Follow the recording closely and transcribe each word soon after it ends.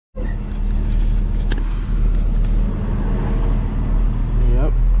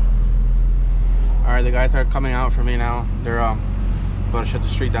the guys are coming out for me now. They're about to shut the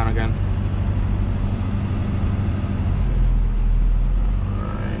street down again.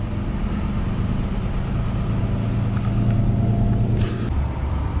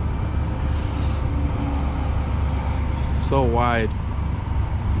 So wide.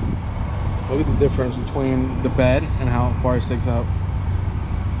 Look at the difference between the bed and how far it sticks out.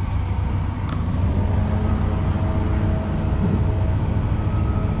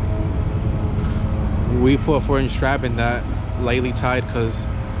 We put a 4-inch strap in that, lightly tied, because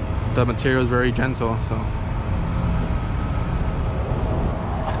the material is very gentle.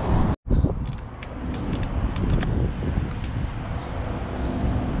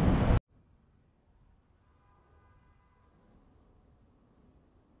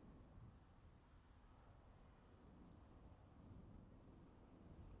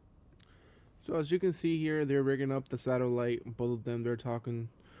 So as you can see here, they're rigging up the satellite. Both of them, they're talking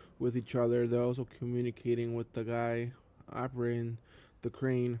with each other. They're also communicating with the guy operating the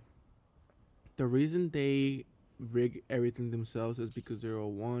crane. The reason they rig everything themselves is because they're a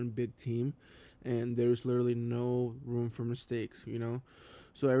one big team, and there's literally no room for mistakes, you know.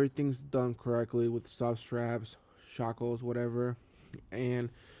 So everything's done correctly with stop straps, shackles, whatever.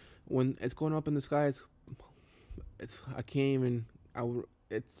 And when it's going up in the sky, it's I can't even.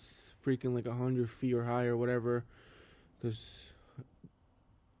 It's freaking like 100 feet or higher, or whatever, because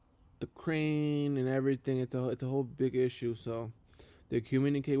the crane and everything, it's a whole big issue. So they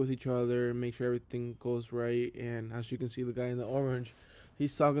communicate with each other, make sure everything goes right. And as you can see, the guy in the orange,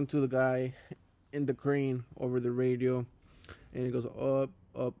 he's talking to the guy in the crane over the radio, and it goes up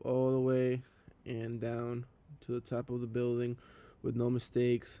all the way and down to the top of the building with no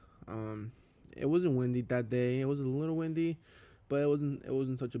mistakes. It wasn't windy that day. It was a little windy, but it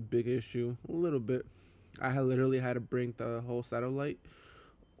wasn't such a big issue. A little bit. I had literally had to bring the whole satellite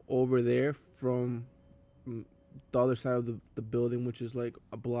over there from the other side of the building, which is like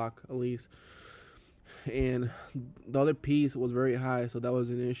a block at least. And the other piece was very high, so that was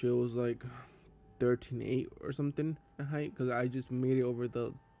an issue. It was like 13.8 or something in height, because I just made it over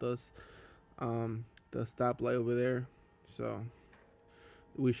the stoplight over there. So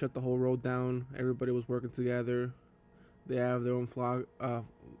we shut the whole road down. Everybody was working together. They have their own flaggers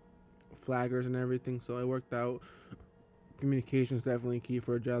and everything, so it worked out. Communication is definitely key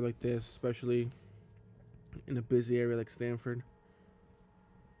for a job like this, especially in a busy area like Stamford.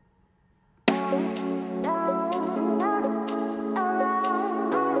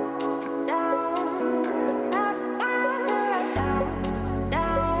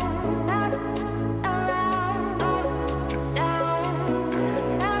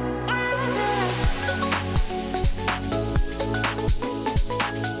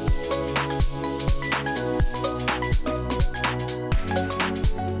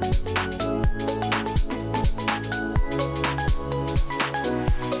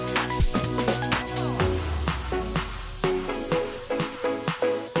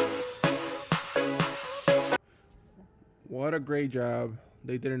 What a great job.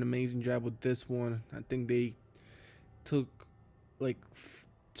 They did an amazing job with this one. I think they took like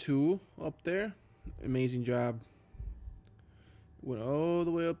 2 up there. Amazing job. Went all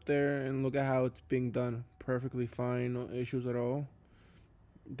the way up there, and look at how it's being done. Perfectly fine, no issues at all.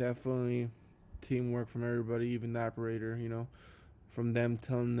 Definitely teamwork from everybody, even the operator, you know. From them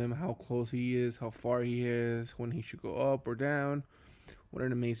telling them how close he is, how far he is, when he should go up or down. What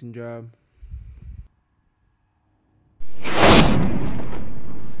an amazing job.